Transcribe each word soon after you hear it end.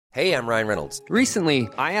Hey, I'm Ryan Reynolds. Recently,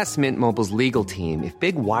 I asked Mint Mobile's legal team if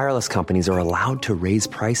big wireless companies are allowed to raise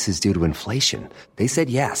prices due to inflation. They said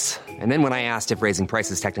yes. And then when I asked if raising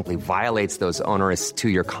prices technically violates those onerous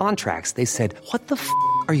two-year contracts, they said, "What the f***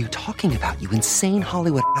 are you talking about, you insane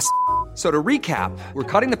Hollywood ass?" So to recap, we're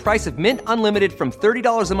cutting the price of Mint Unlimited from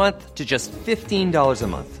 $30 a month to just $15 a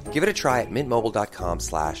month. Give it a try at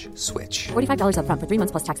mintmobile.com/switch. $45 up front for 3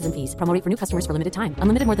 months plus taxes and fees. Promo rate for new customers for limited time.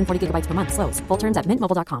 Unlimited more than 40 gigabytes per month. Slows full terms at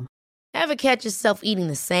mintmobile.com. Ever catch yourself eating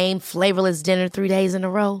the same flavorless dinner 3 days in a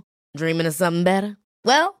row? Dreaming of something better?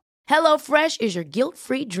 Well, HelloFresh is your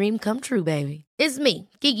guilt-free dream come true, baby. It's me,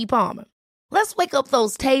 Keke Palmer. Let's wake up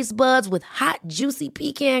those taste buds with hot, juicy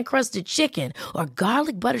pecan-crusted chicken or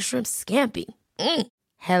garlic butter shrimp scampi.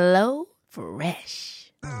 Hello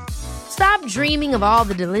Fresh. Stop dreaming of all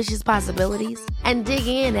the delicious possibilities and dig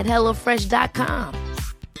in at HelloFresh.com.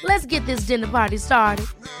 Let's get this dinner party started.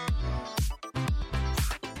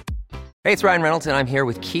 Hey, it's Ryan Reynolds, and I'm here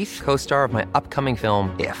with Keith, co-star of my upcoming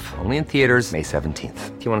film, If, only in theaters May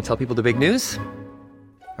 17th. Do you want to tell people the big news?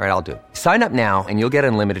 All right, I'll do it. Sign up now and you'll get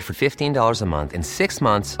unlimited for $15 a month and 6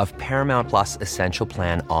 months of Paramount Plus Essential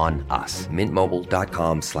Plan on us.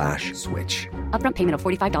 mintmobile.com/switch. Upfront payment of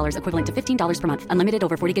 $45 equivalent to $15 per month. Unlimited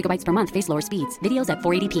over 40 gigabytes per month. Face lower speeds. Videos at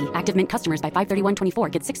 480p. Active Mint customers by 531.24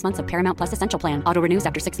 get 6 months of Paramount Plus Essential Plan. Auto renews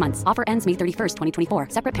after 6 months. Offer ends May 31st, 2024.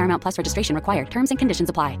 Separate Paramount Plus registration required. Terms and conditions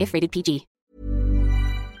apply if rated PG.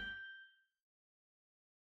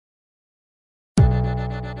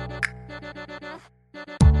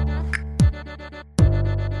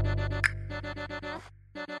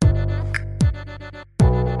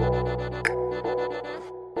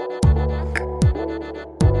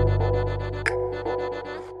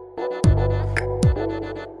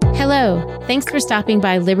 Hello, thanks for stopping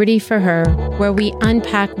by Liberty for Her, where we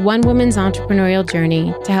unpack one woman's entrepreneurial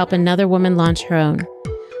journey to help another woman launch her own.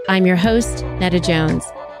 I'm your host, Netta Jones.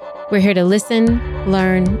 We're here to listen,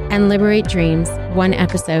 learn, and liberate dreams one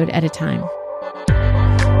episode at a time.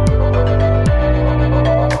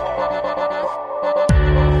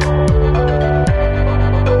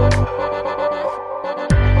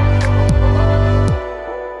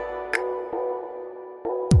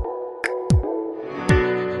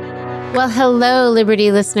 Well, hello,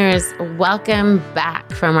 Liberty listeners. Welcome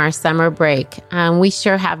back from our summer break. We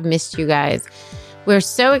sure have missed you guys. We're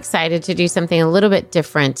so excited to do something a little bit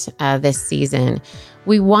different this season.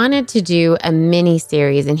 We wanted to do a mini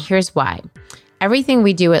series, and here's why. Everything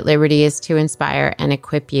we do at Liberty is to inspire and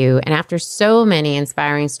equip you. And after so many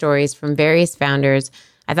inspiring stories from various founders,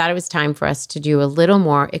 I thought it was time for us to do a little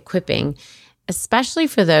more equipping, especially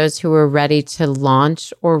for those who are ready to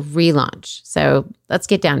launch or relaunch. So let's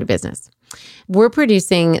get down to business. We're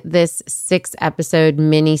producing this 6-episode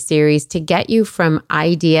mini-series to get you from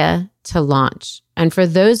idea to launch. And for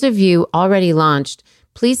those of you already launched,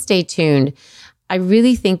 please stay tuned. I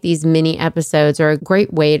really think these mini episodes are a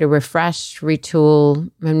great way to refresh, retool,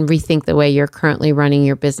 and rethink the way you're currently running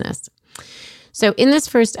your business. So in this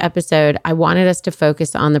first episode, I wanted us to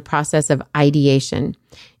focus on the process of ideation.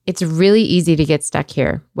 It's really easy to get stuck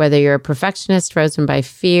here, whether you're a perfectionist frozen by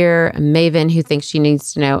fear, a maven who thinks she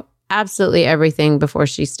needs to know absolutely everything before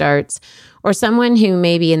she starts, or someone who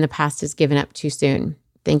maybe in the past has given up too soon,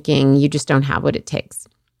 thinking you just don't have what it takes.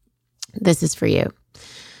 This is for you.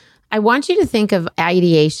 I want you to think of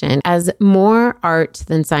ideation as more art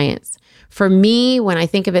than science. For me, when I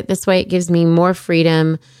think of it this way, it gives me more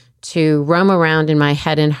freedom to roam around in my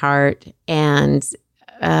head and heart and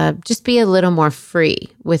just be a little more free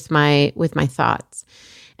with my thoughts.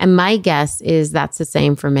 And my guess is that's the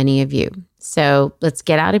same for many of you. So let's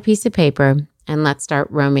get out a piece of paper and let's start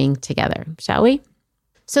roaming together, shall we?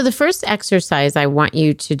 So the first exercise I want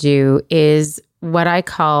you to do is what I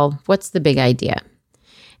call, what's the big idea?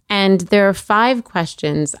 And there are 5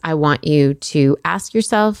 questions I want you to ask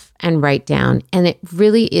yourself and write down. And it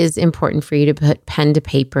really is important for you to put pen to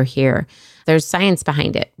paper here. There's science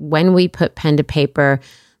behind it. When we put pen to paper,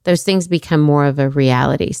 those things become more of a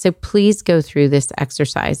reality. So please go through this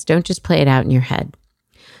exercise. Don't just play it out in your head.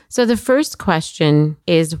 So the first question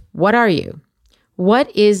is, what are you?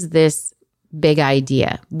 What is this big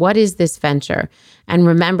idea? What is this venture? And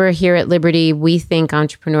remember, here at Liberty, we think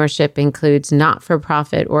entrepreneurship includes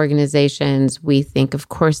not-for-profit organizations. We think, of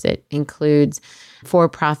course, it includes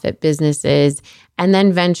for-profit businesses, and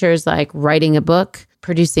then ventures like writing a book,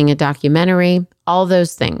 producing a documentary, all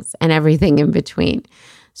those things and everything in between.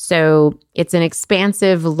 So it's an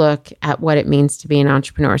expansive look at what it means to be an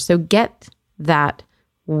entrepreneur. So get that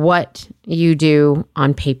what you do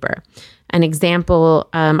on paper. An example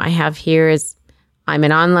I have here is I'm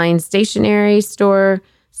an online stationery store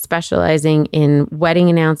specializing in wedding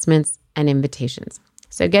announcements and invitations.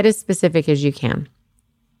 So get as specific as you can.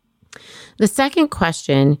 The second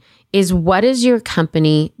question is, what does your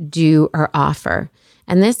company do or offer?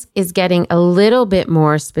 And this is getting a little bit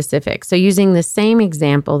more specific. So using the same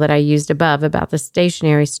example that I used above about the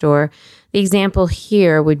stationery store, the example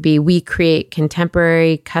here would be we create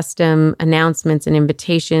contemporary custom announcements and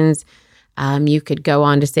invitations. You could go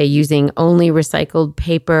on to say using only recycled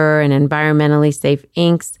paper and environmentally safe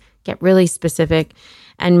inks, get really specific,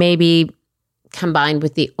 and maybe combined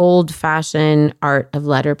with the old-fashioned art of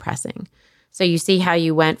letter pressing. So you see how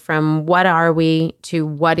you went from what are we to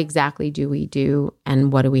what exactly do we do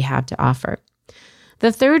and what do we have to offer.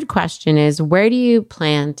 The third question is, where do you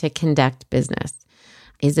plan to conduct business?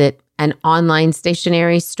 Is it an online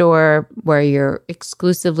stationery store where you're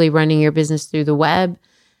exclusively running your business through the web?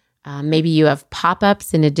 Maybe you have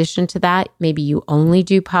pop-ups in addition to that. Maybe you only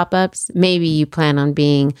do pop-ups. Maybe you plan on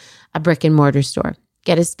being a brick and mortar store.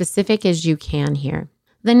 Get as specific as you can here.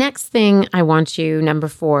 The next thing I want you, number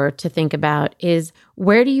 4, to think about is,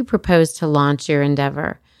 where do you propose to launch your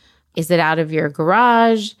endeavor? Is it out of your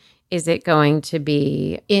garage? Is it going to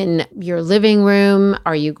be in your living room?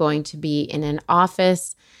 Are you going to be in an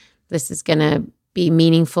office? This is going to be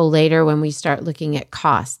meaningful later when we start looking at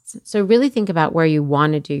costs. So really think about where you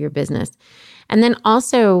want to do your business. And then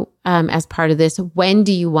also, as part of this, when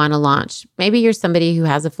do you want to launch? Maybe you're somebody who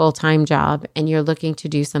has a full-time job and you're looking to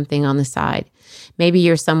do something on the side. Maybe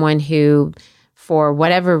you're someone who, for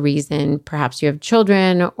whatever reason, perhaps you have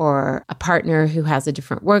children or a partner who has a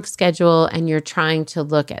different work schedule, and you're trying to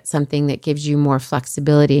look at something that gives you more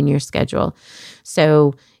flexibility in your schedule.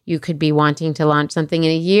 So you could be wanting to launch something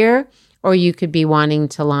in a year, or you could be wanting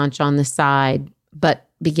to launch on the side, but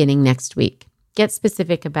beginning next week. Get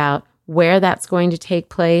specific about where that's going to take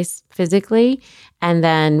place physically, and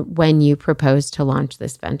then when you propose to launch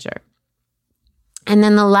this venture. And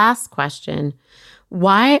then the last question,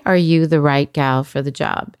 why are you the right gal for the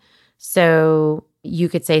job? So you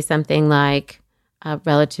could say something like,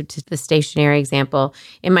 relative to the stationery example,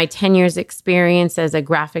 in my 10 years experience as a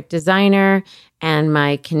graphic designer and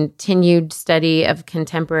my continued study of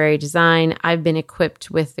contemporary design, I've been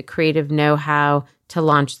equipped with the creative know-how to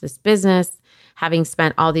launch this business. Having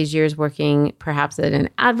spent all these years working perhaps at an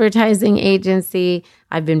advertising agency,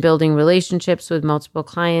 I've been building relationships with multiple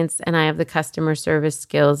clients, and I have the customer service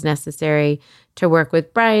skills necessary to work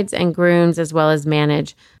with brides and grooms, as well as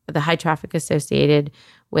manage the high traffic associated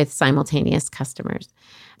with simultaneous customers.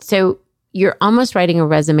 So you're almost writing a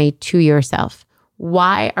resume to yourself.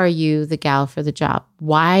 Why are you the gal for the job?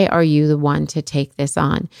 Why are you the one to take this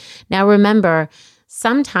on? Now, remember,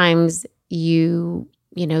 sometimes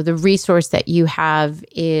the resource that you have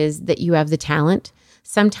is that you have the talent.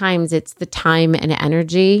 Sometimes it's the time and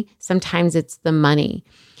energy. Sometimes it's the money.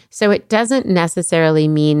 So it doesn't necessarily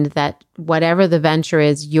mean that whatever the venture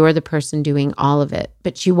is, you're the person doing all of it,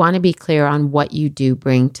 but you want to be clear on what you do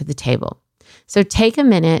bring to the table. So take a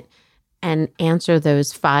minute and answer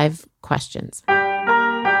those 5 questions.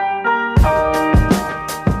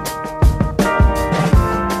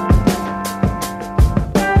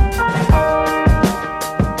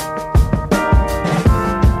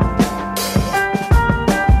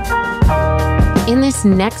 In this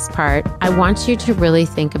next part, I want you to really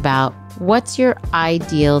think about, what's your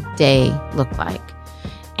ideal day look like?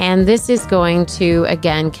 And this is going to,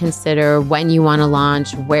 again, consider when you want to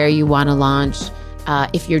launch, where you want to launch,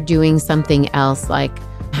 if you're doing something else like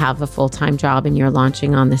have a full-time job and you're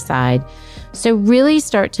launching on the side. So really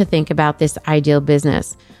start to think about this ideal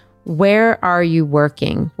business. Where are you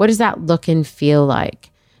working? What does that look and feel like?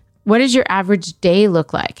 What does your average day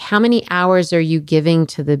look like? How many hours are you giving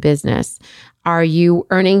to the business? Are you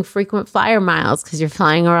earning frequent flyer miles because you're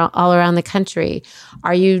flying all around the country?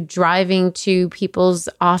 Are you driving to people's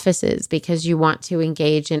offices because you want to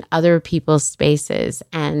engage in other people's spaces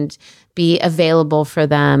and be available for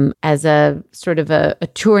them as a sort of a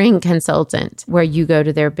touring consultant where you go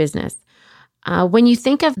to their business? When you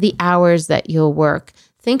think of the hours that you'll work,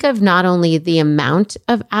 think of not only the amount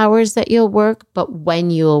of hours that you'll work, but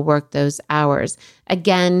when you'll work those hours.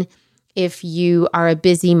 Again, if you are a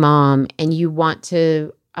busy mom and you want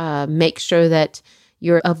to make sure that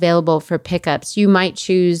you're available for pickups, you might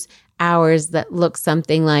choose hours that look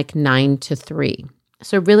something like 9 to 3.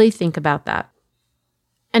 So really think about that.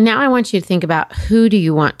 And now I want you to think about, who do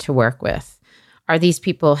you want to work with? Are these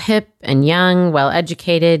people hip and young,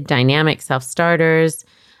 well-educated, dynamic self-starters?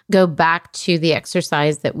 Go back to the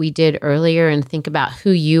exercise that we did earlier and think about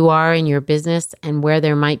who you are in your business and where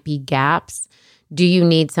there might be gaps. Do you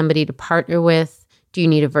need somebody to partner with? Do you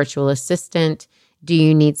need a virtual assistant? Do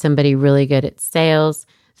you need somebody really good at sales?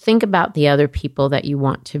 think about the other people that you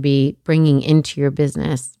want to be bringing into your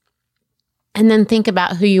business. And then think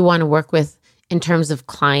about who you want to work with in terms of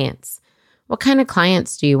clients. What kind of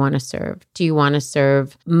clients do you want to serve? Do you want to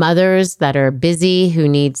serve mothers that are busy who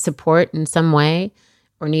need support in some way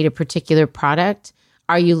or need a particular product?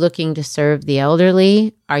 Are you looking to serve the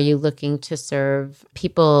elderly? Are you looking to serve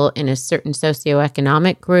people in a certain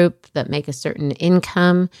socioeconomic group that make a certain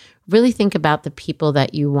income? Really think about the people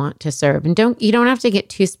that you want to serve. And you don't have to get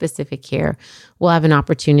too specific here. We'll have an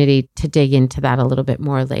opportunity to dig into that a little bit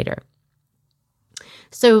more later.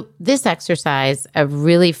 So this exercise of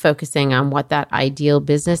really focusing on what that ideal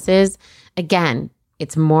business is, again,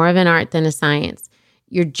 it's more of an art than a science.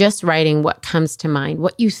 You're just writing what comes to mind,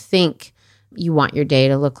 what you think you want your day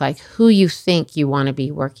to look like, who you think you want to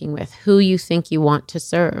be working with, who you think you want to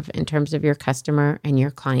serve in terms of your customer and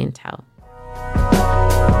your clientele.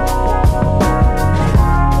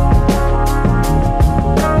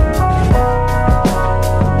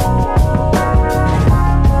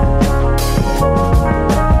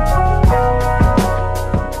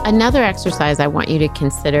 Another exercise I want you to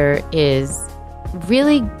consider is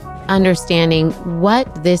really understanding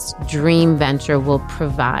what this dream venture will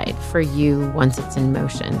provide for you once it's in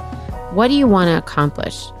motion. What do you want to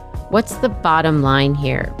accomplish? What's the bottom line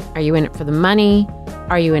here? Are you in it for the money?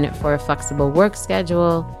 Are you in it for a flexible work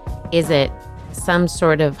schedule? Is it some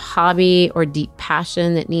sort of hobby or deep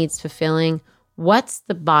passion that needs fulfilling? What's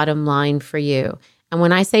the bottom line for you? And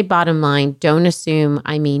when I say bottom line, don't assume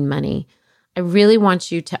I mean money. I really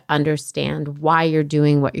want you to understand why you're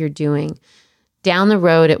doing what you're doing. Down the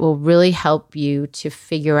road, it will really help you to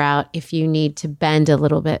figure out if you need to bend a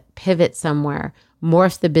little bit, pivot somewhere,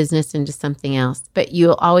 morph the business into something else. But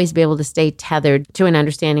you'll always be able to stay tethered to an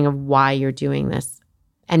understanding of why you're doing this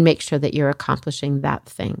and make sure that you're accomplishing that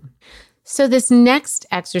thing. So this next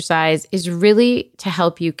exercise is really to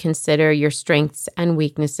help you consider your strengths and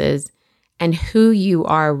weaknesses and who you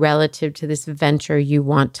are relative to this venture you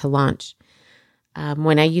want to launch.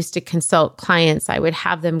 When I used to consult clients, I would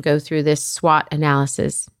have them go through this SWOT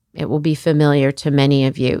analysis. It will be familiar to many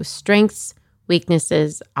of you. Strengths,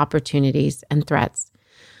 weaknesses, opportunities, and threats.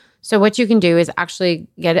 So what you can do is actually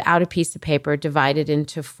get out a piece of paper, divide it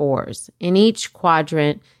into 4s. In each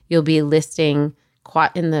quadrant, you'll be listing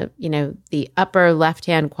in the upper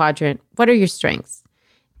left-hand quadrant, what are your strengths?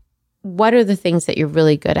 What are the things that you're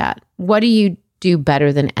really good at? What do you do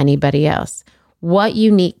better than anybody else? What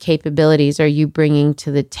unique capabilities are you bringing to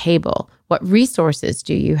the table? What resources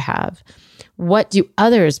do you have? What do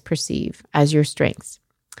others perceive as your strengths?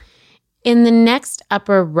 In the next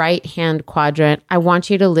upper right-hand quadrant, I want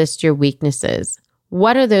you to list your weaknesses.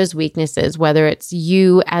 What are those weaknesses, whether it's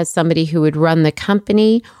you as somebody who would run the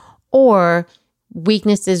company or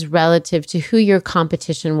weaknesses relative to who your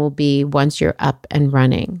competition will be once you're up and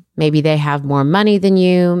running. Maybe they have more money than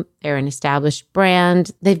you, they're an established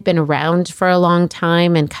brand, they've been around for a long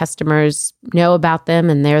time and customers know about them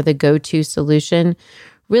and they're the go-to solution.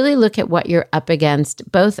 Really look at what you're up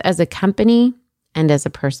against, both as a company and as a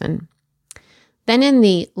person. Then in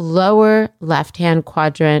the lower left-hand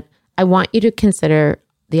quadrant, I want you to consider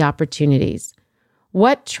the opportunities.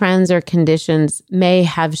 What trends or conditions may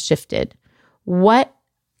have shifted? What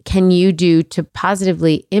can you do to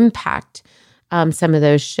positively impact some of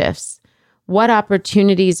those shifts? What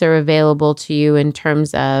opportunities are available to you in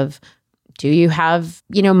terms of, do you have,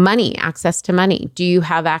 money, access to money? Do you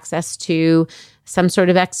have access to some sort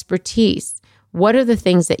of expertise? What are the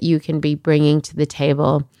things that you can be bringing to the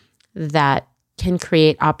table that can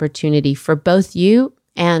create opportunity for both you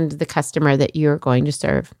and the customer that you're going to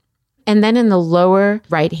serve? And then in the lower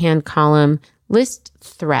right-hand column, list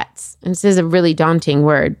threats. And this is a really daunting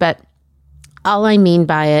word, but all I mean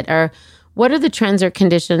by it are, what are the trends or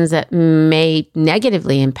conditions that may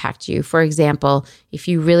negatively impact you? For example, if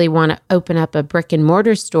you really want to open up a brick and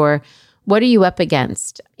mortar store, what are you up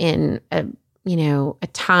against in a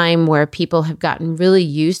time where people have gotten really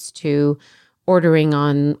used to ordering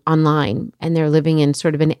online and they're living in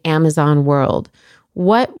sort of an Amazon world?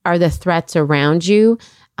 What are the threats around you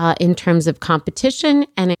in terms of competition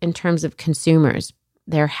and in terms of consumers,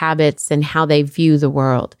 their habits and how they view the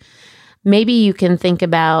world? Maybe you can think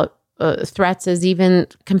about threats as even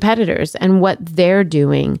competitors and what they're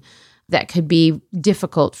doing that could be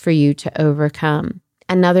difficult for you to overcome.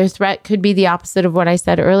 Another threat could be the opposite of what I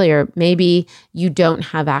said earlier. Maybe you don't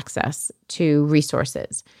have access to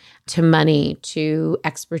resources, to money, to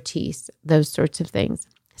expertise, those sorts of things.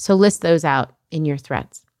 So list those out in your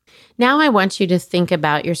threats. Now I want you to think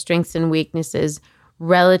about your strengths and weaknesses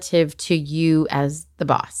relative to you as the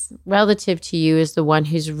boss, relative to you as the one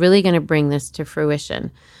who's really going to bring this to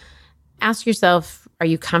fruition. Ask yourself, Are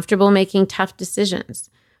you comfortable making tough decisions?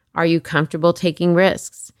 Are you comfortable taking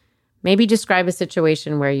risks? Maybe describe a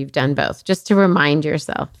situation where you've done both, just to remind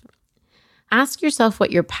yourself. Ask yourself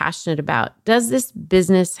what you're passionate about. Does this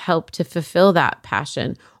business help to fulfill that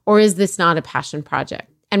passion, or is this not a passion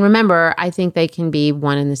project? And remember, I think they can be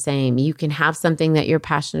one and the same. You can have something that you're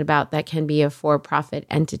passionate about that can be a for-profit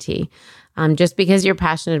entity. Just because you're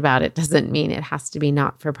passionate about it doesn't mean it has to be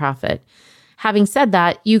not-for-profit. Having said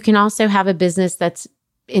that, you can also have a business that's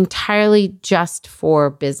entirely just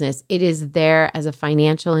for business. It is there as a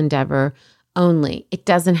financial endeavor only. It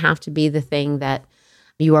doesn't have to be the thing that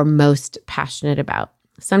you are most passionate about.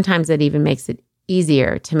 Sometimes it even makes it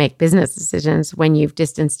easier to make business decisions when you've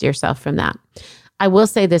distanced yourself from that. I will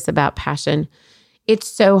say this about passion. It's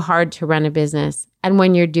so hard to run a business. And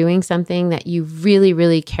when you're doing something that you really,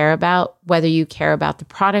 really care about, whether you care about the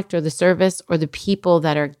product or the service or the people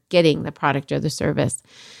that are getting the product or the service,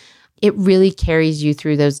 it really carries you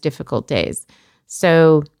through those difficult days.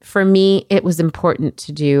 So for me, it was important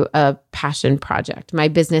to do a passion project. My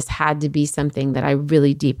business had to be something that I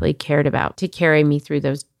really deeply cared about to carry me through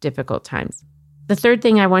those difficult times. The third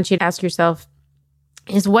thing I want you to ask yourself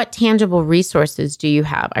is, what tangible resources do you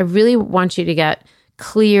have? I really want you to get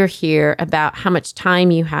clear here about how much time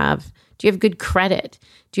you have. Do you have good credit?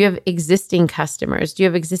 Do you have existing customers? Do you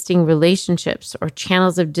have existing relationships or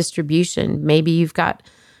channels of distribution? Maybe you've got,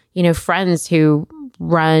 friends who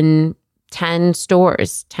run 10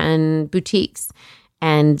 stores, 10 boutiques,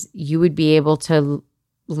 and you would be able to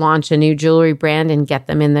launch a new jewelry brand and get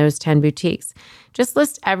them in those 10 boutiques. Just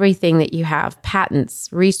list everything that you have: patents,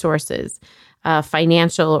 resources,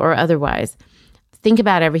 financial or otherwise. Think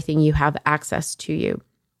about everything you have access to you.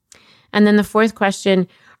 And then the fourth question,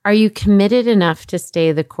 are you committed enough to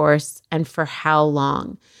stay the course, and for how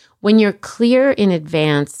long? When you're clear in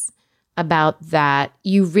advance about that,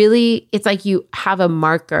 it's like you have a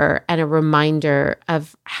marker and a reminder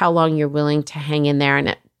of how long you're willing to hang in there.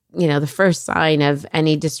 And the first sign of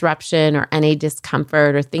any disruption or any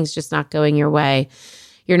discomfort or things just not going your way,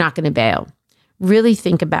 you're not going to bail. Really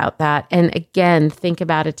think about that. And again, think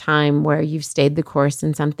about a time where you've stayed the course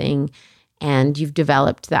in something and you've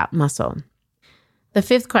developed that muscle. The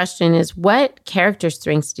fifth question is, what character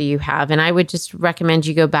strengths do you have? And I would just recommend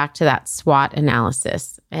you go back to that SWOT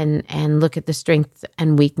analysis and look at the strengths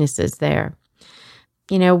and weaknesses there.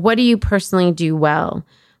 What do you personally do well?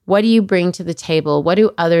 What do you bring to the table? What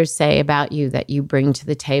do others say about you that you bring to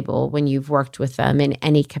the table when you've worked with them in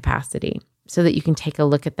any capacity, so that you can take a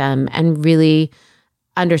look at them and really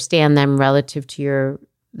understand them relative to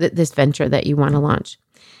this venture that you want to launch.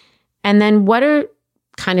 And then what are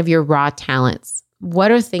kind of your raw talents?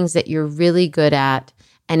 What are things that you're really good at?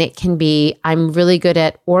 And it can be, I'm really good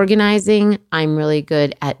at organizing. I'm really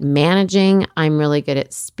good at managing. I'm really good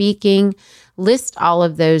at speaking. List all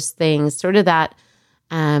of those things, sort of that,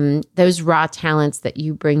 those raw talents that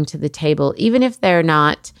you bring to the table, even if they're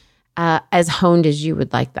not as honed as you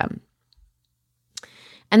would like them.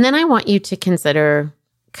 And then I want you to consider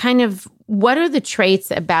kind of, what are the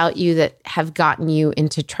traits about you that have gotten you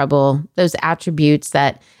into trouble? Those attributes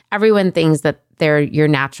that everyone thinks that they're your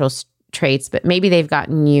natural traits, but maybe they've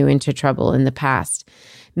gotten you into trouble in the past.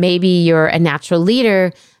 Maybe you're a natural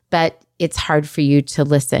leader, but it's hard for you to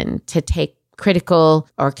listen, to take critical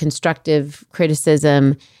or constructive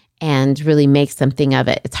criticism and really make something of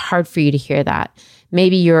it. It's hard for you to hear that.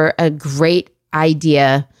 Maybe you're a great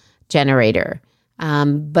idea generator,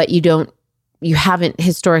 but you haven't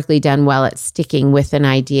historically done well at sticking with an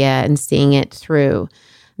idea and seeing it through.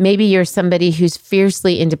 Maybe you're somebody who's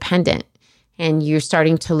fiercely independent and you're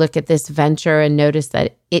starting to look at this venture and notice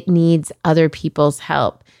that it needs other people's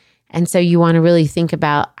help. And so you want to really think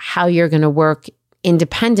about how you're going to work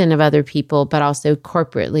independent of other people, but also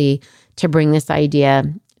corporately to bring this idea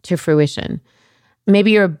to fruition.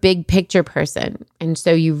 Maybe you're a big picture person, and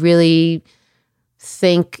so you really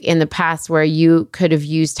think in the past where you could have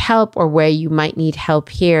used help or where you might need help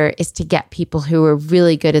here is to get people who are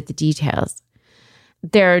really good at the details.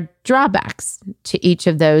 There are drawbacks to each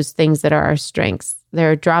of those things that are our strengths.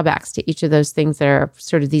 There are drawbacks to each of those things that are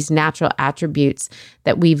sort of these natural attributes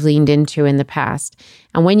that we've leaned into in the past.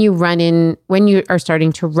 And when you are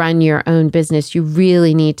starting to run your own business, you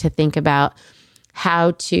really need to think about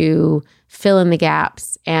how to fill in the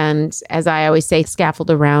gaps and, as I always say, scaffold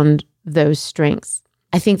around those strengths.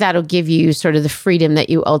 I think that'll give you sort of the freedom that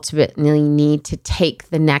you ultimately need to take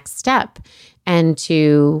the next step and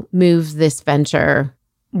to move this venture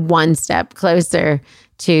one step closer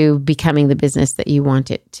to becoming the business that you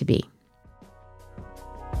want it to be.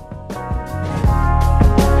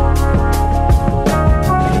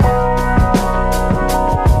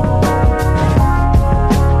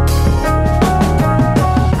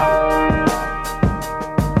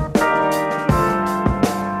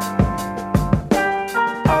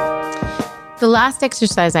 last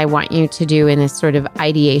exercise I want you to do in this sort of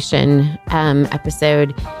ideation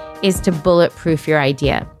episode is to bulletproof your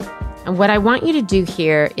idea. And what I want you to do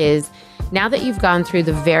here is, now that you've gone through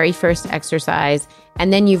the very first exercise,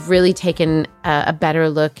 and then you've really taken a better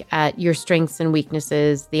look at your strengths and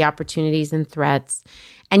weaknesses, the opportunities and threats,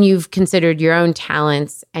 and you've considered your own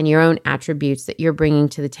talents and your own attributes that you're bringing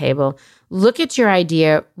to the table, look at your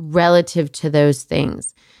idea relative to those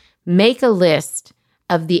things. Make a list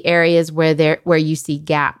of the areas where you see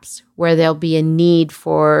gaps, where there'll be a need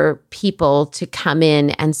for people to come in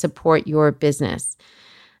and support your business.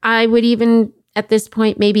 I would even, at this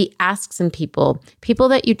point, maybe ask some people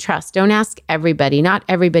that you trust. Don't ask everybody. Not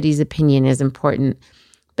everybody's opinion is important,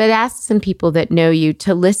 but ask some people that know you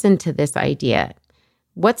to listen to this idea.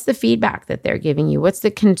 What's the feedback that they're giving you? What's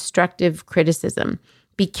the constructive criticism?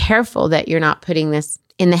 Be careful that you're not putting this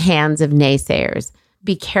in the hands of naysayers.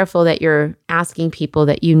 Be careful that you're asking people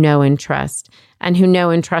that you know and trust, and who know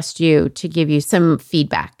and trust you to give you some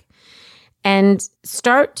feedback. And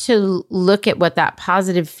start to look at what that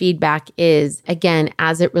positive feedback is, again,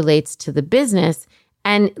 as it relates to the business,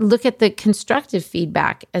 and look at the constructive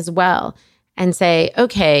feedback as well and say,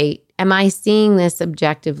 okay, am I seeing this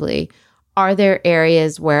objectively? Are there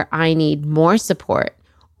areas where I need more support?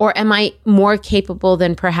 Or am I more capable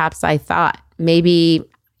than perhaps I thought? Maybe,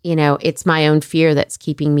 it's my own fear that's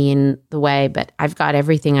keeping me in the way, but I've got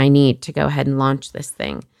everything I need to go ahead and launch this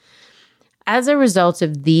thing. As a result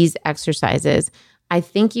of these exercises, I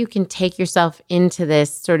think you can take yourself into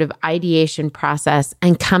this sort of ideation process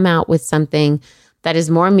and come out with something that is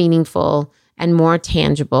more meaningful and more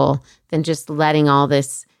tangible than just letting all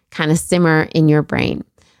this kind of simmer in your brain.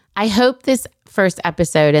 I hope this first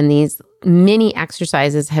episode and these mini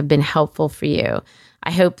exercises have been helpful for you.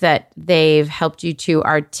 I hope that they've helped you to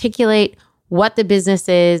articulate what the business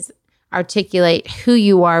is, articulate who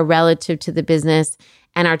you are relative to the business,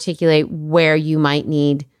 and articulate where you might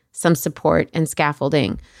need some support and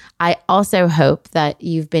scaffolding. I also hope that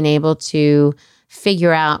you've been able to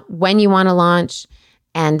figure out when you want to launch,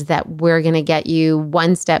 and that we're going to get you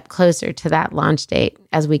one step closer to that launch date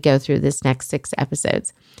as we go through this next 6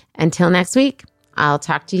 episodes. Until next week, I'll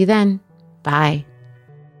talk to you then. Bye.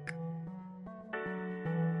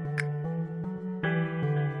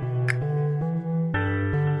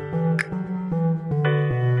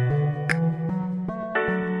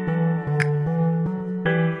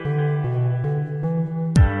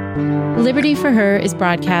 Liberty for Her is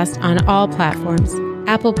broadcast on all platforms: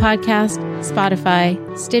 Apple Podcast,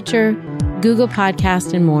 Spotify, Stitcher, Google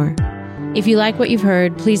Podcast, and more. If you like what you've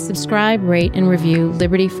heard, please subscribe, rate, and review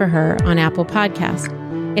Liberty for Her on Apple Podcast.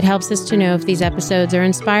 It helps us to know if these episodes are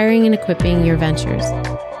inspiring and equipping your ventures.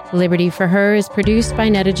 Liberty for Her is produced by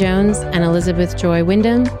Netta Jones and Elizabeth Joy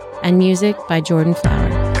Wyndham, and music by Jordan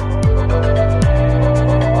Flower.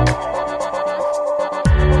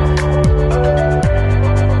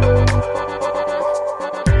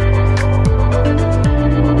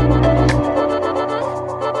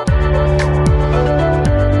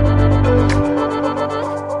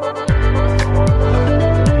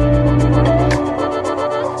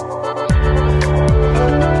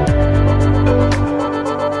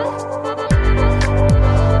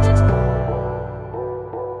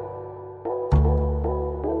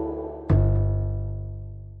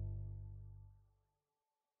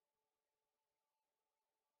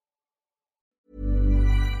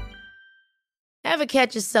 Ever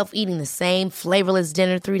catch yourself eating the same flavorless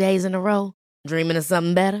dinner 3 days in a row? Dreaming of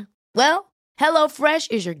something better? Well,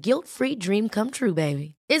 HelloFresh is your guilt-free dream come true,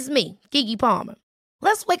 baby. It's me, Keke Palmer.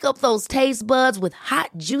 Let's wake up those taste buds with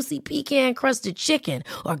hot, juicy pecan-crusted chicken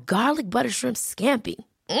or garlic butter shrimp scampi.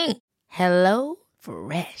 Hello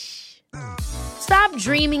Fresh. Stop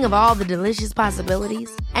dreaming of all the delicious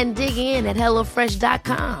possibilities and dig in at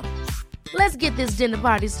HelloFresh.com. Let's get this dinner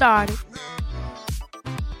party started.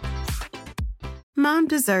 Mom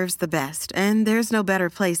deserves the best, and there's no better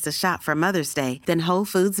place to shop for Mother's Day than Whole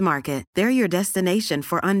Foods Market. They're your destination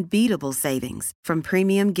for unbeatable savings, from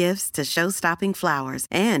premium gifts to show-stopping flowers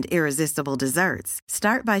and irresistible desserts.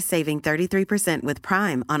 Start by saving 33% with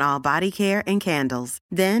Prime on all body care and candles.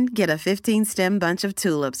 Then get a 15-stem bunch of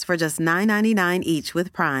tulips for just $9.99 each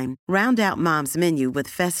with Prime. Round out Mom's menu with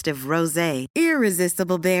festive rosé,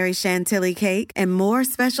 irresistible berry chantilly cake, and more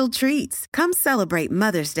special treats. Come celebrate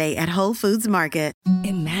Mother's Day at Whole Foods Market.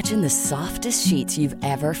 Imagine the softest sheets you've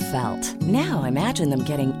ever felt. Now imagine them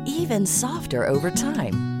getting even softer over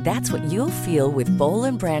time. That's what you'll feel with Bowl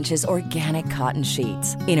and Branch's organic cotton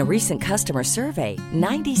sheets. In a recent customer survey,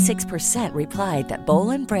 96% replied that Bowl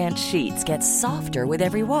and Branch sheets get softer with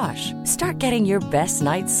every wash. Start getting your best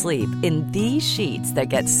night's sleep in these sheets that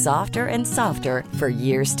get softer and softer for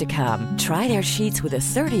years to come. Try their sheets with a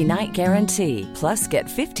 30-night guarantee. Plus, get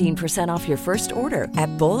 15% off your first order at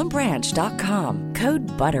bowlandbranch.com. Code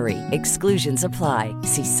BUTTERY. Exclusions apply.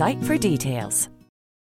 See site for details.